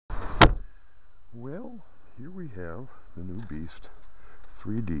Well, here we have the new Beast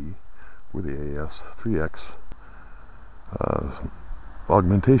 3D with the AS3X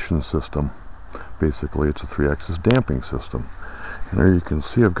augmentation system. Basically, it's a 3-axis damping system. And there you can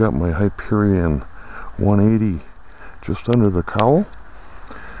see I've got my Hyperion 180 just under the cowl.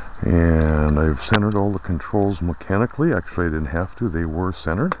 And I've centered all the controls mechanically. Actually, I didn't have to. They were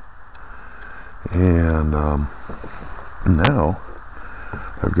centered. And now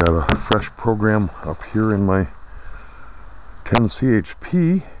I've got a fresh program up here in my 10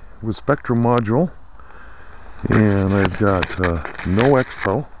 CHP with Spectrum module. And I've got no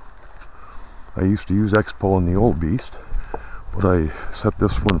Expo. I used to use Expo on the old Beast, but I set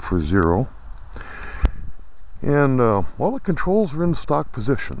this one for 0. And all the controls are in stock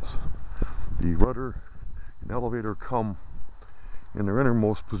positions. The rudder and elevator come in their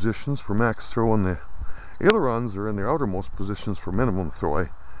innermost positions for max throw, and the ailerons are in their outermost positions for minimum throw. I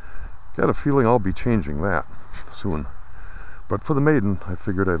got a feeling I'll be changing that soon. But for the Maiden, I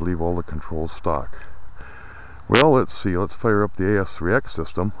figured I'd leave all the controls stock. Well, let's see. Let's fire up the AS3X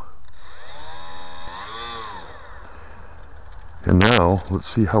system. And now, let's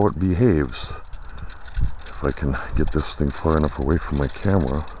see how it behaves. If I can get this thing far enough away from my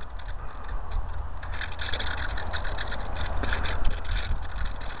camera.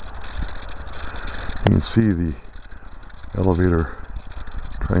 You can see the elevator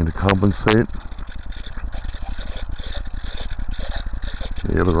trying to compensate.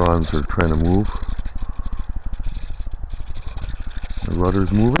 The ailerons are trying to move. The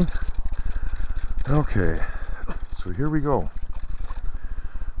rudder's moving. Okay, so here we go.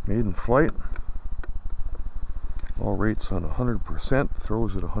 Maiden flight. All rates on 100%,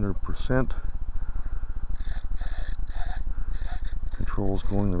 throws at 100%. Controls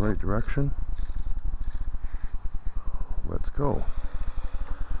going the right direction. Let's go.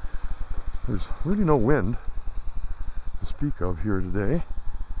 There's really no wind to speak of here today.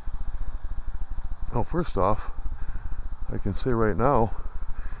 Oh, first off, I can say right now,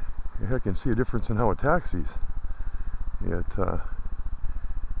 I can see a difference in how it taxis. It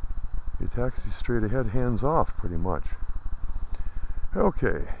taxis straight ahead, hands off, pretty much.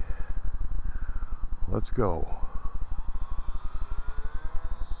 Okay, let's go.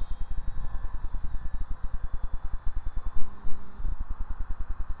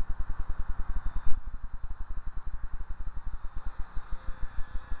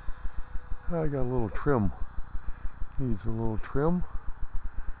 I got a little trim. Needs a little trim.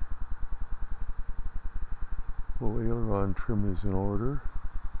 Little aileron trim is in order.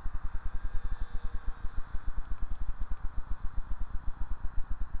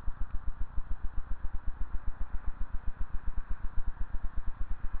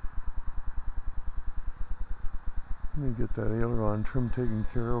 Let me get that aileron trim taken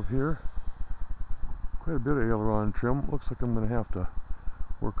care of here. Quite a bit of aileron trim. Looks like I'm going to have to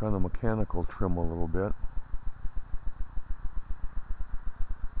work on the mechanical trim a little bit.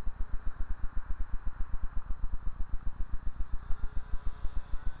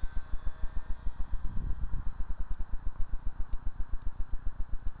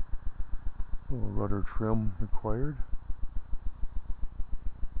 A little rudder trim required.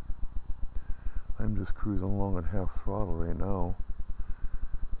 I'm just cruising along at half throttle right now.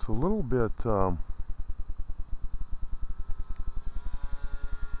 It's a little bit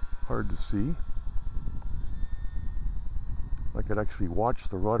hard to see. I could actually watch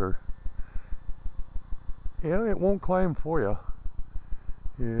the rudder. Yeah, it won't climb for you.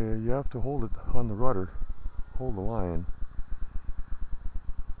 You have to hold it on the rudder. Hold the line.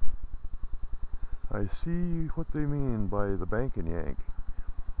 I see what they mean by the bank and yank.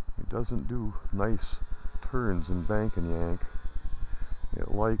 It doesn't do nice turns in bank and yank.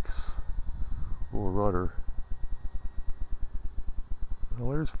 It likes little rudder. Well,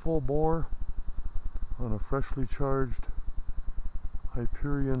 there's full bore on a freshly charged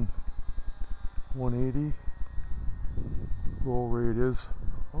Hyperion 180. Roll rate is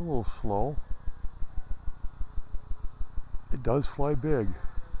a little slow. It does fly big.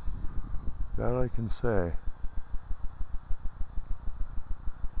 That I can say.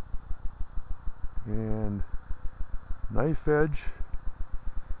 And knife edge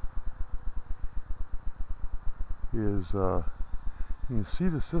is, you can see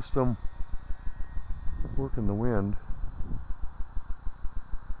the system working the wind.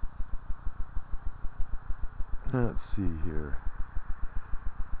 Let's see here.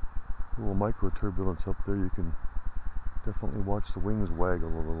 A little micro turbulence up there. You can definitely watch the wings waggle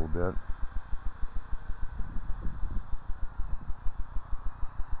a little bit.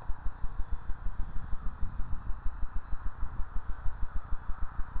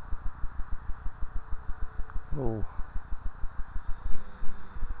 Oh,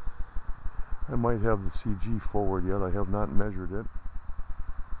 I might have the CG forward yet. I have not measured it.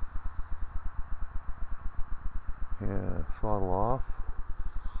 And throttle off.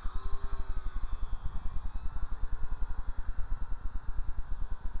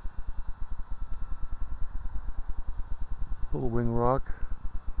 Little wing rock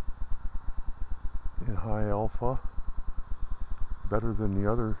in high alpha. Better than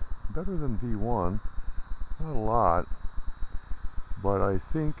V1. Not a lot, but I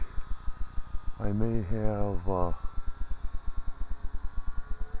think I may have well,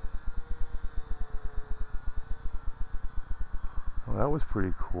 that was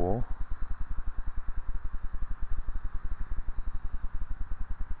pretty cool.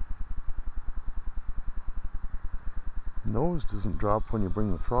 Nose doesn't drop when you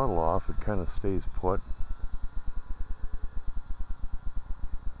bring the throttle off, it kind of stays put.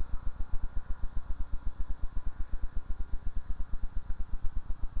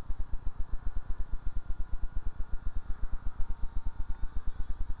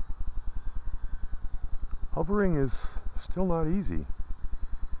 Hovering is still not easy.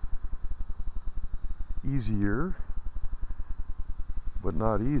 Easier, but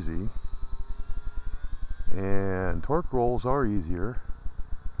not easy. And torque rolls are easier.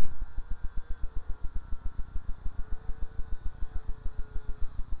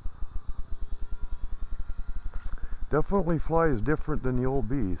 Definitely flies different than the old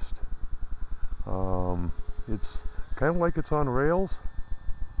Beast. It's kind of like it's on rails.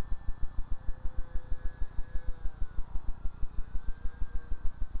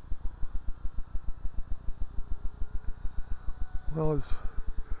 Well, let's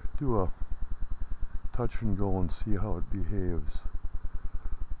do a touch and go and see how it behaves.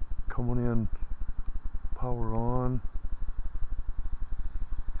 Coming in, power on.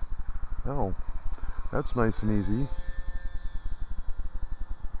 Oh, that's nice and easy.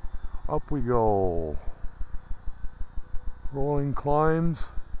 Up we go. Rolling climbs.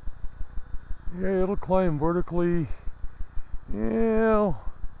 Yeah, it'll climb vertically. Yeah,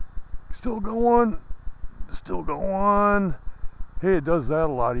 still going. Still going. Hey, it does that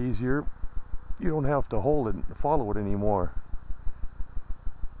a lot easier. You don't have to hold it and follow it anymore.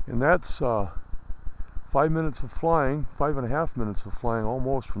 And that's 5 minutes of flying, 5.5 minutes of flying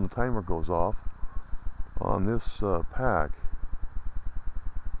almost from the timer goes off on this pack.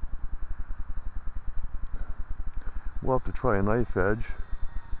 We'll have to try a knife edge.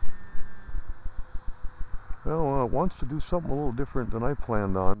 Well, it wants to do something a little different than I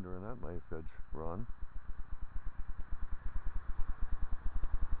planned on during that knife edge run.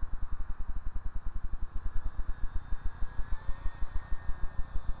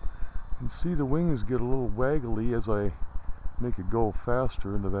 You can see the wings get a little waggly as I make it go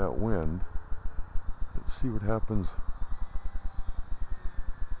faster into that wind. Let's see what happens.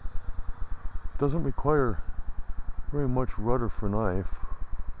 Doesn't require very much rudder for knife,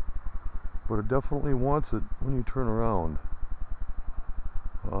 but it definitely wants it when you turn around.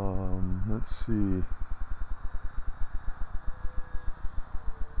 Let's see.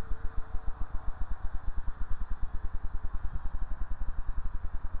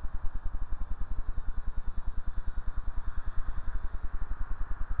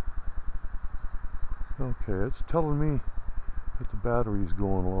 Okay, it's telling me that the battery's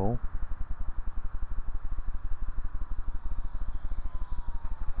going low.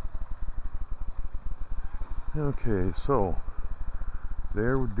 Okay, so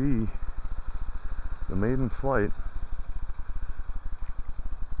there would be the maiden flight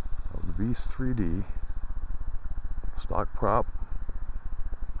of the Beast 3D stock prop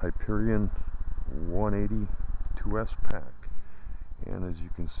Hyperion 180 2S pack, and as you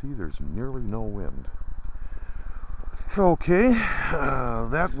can see, there's nearly no wind. Okay,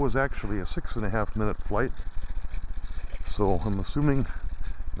 that was actually a 6.5 minute flight, so I'm assuming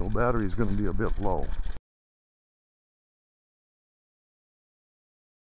the battery is going to be a bit low.